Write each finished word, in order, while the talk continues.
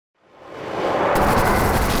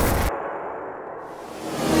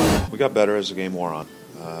got better as the game wore on.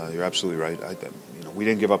 You're absolutely right. We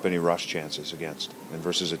didn't give up any rush chances against. And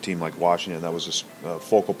versus a team like Washington, that was a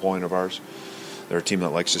focal point of ours. They're a team that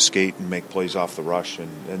likes to skate and make plays off the rush.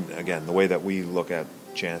 And again, the way that we look at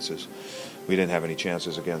chances, we didn't have any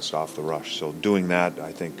chances against off the rush. So doing that,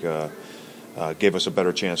 I think, gave us a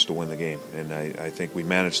better chance to win the game. And I think we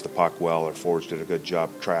managed the puck well. Our forwards did a good job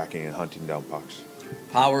tracking and hunting down pucks.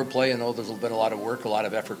 Power play, I know there's been a lot of work, a lot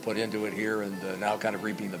of effort put into it here, and now kind of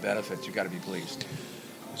reaping the benefits. You've got to be pleased.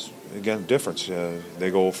 Again, difference. They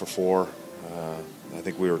go 0 for 4. I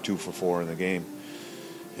think we were 2 for 4 in the game.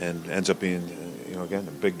 And ends up being, again,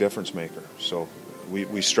 a big difference maker. So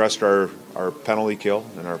we stressed our penalty kill,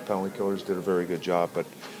 and our penalty killers did a very good job. But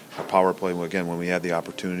our power play, again, when we had the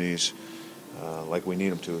opportunities like we need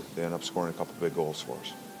them to, they end up scoring a couple big goals for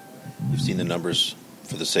us. You've seen the numbers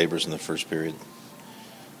for the Sabres in the first period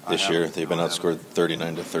this year. They've been outscored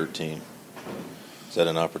 39-13. Is that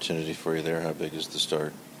an opportunity for you there? How big is the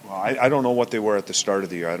start? Well, I don't know what they were at the start of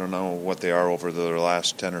the year. I don't know what they are over their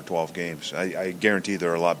last 10 or 12 games. I guarantee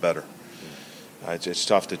they're a lot better. It's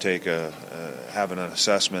tough to take having an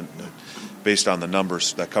assessment based on the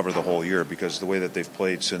numbers that cover the whole year, because the way that they've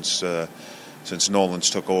played since Nolan's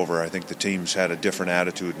took over, I think the team's had a different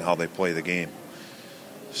attitude in how they play the game.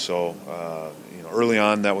 So, early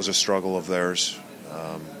on that was a struggle of theirs,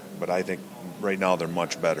 but I think right now they're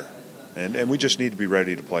much better. And we just need to be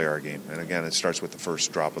ready to play our game. And again, it starts with the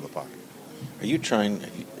first drop of the puck. Are you trying,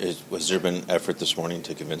 has there been effort this morning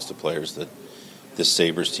to convince the players that this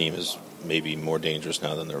Sabres team is maybe more dangerous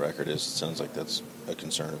now than their record is? It sounds like that's a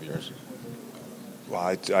concern of yours.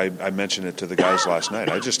 Well, I mentioned it to the guys last night.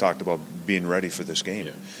 I just talked about being ready for this game.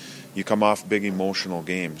 Yeah. You come off big emotional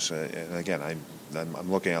games. And again,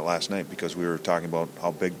 I'm looking at last night because we were talking about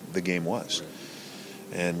how big the game was. Right.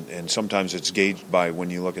 And sometimes it's gauged by when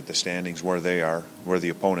you look at the standings, where they are, where the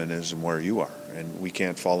opponent is, and where you are. And we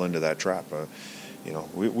can't fall into that trap.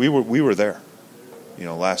 We were there,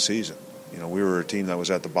 last season. We were a team that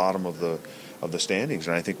was at the bottom of the standings,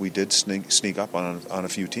 and I think we did sneak up on a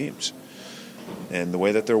few teams. And the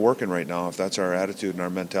way that they're working right now, if that's our attitude and our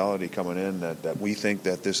mentality coming in, that we think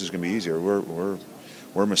that this is going to be easier,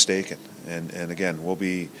 we're mistaken. And again, we'll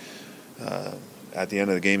be at the end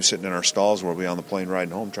of the game sitting in our stalls, we'll be on the plane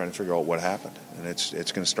riding home trying to figure out what happened. And it's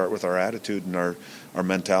going to start with our attitude and our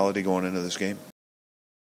mentality going into this game.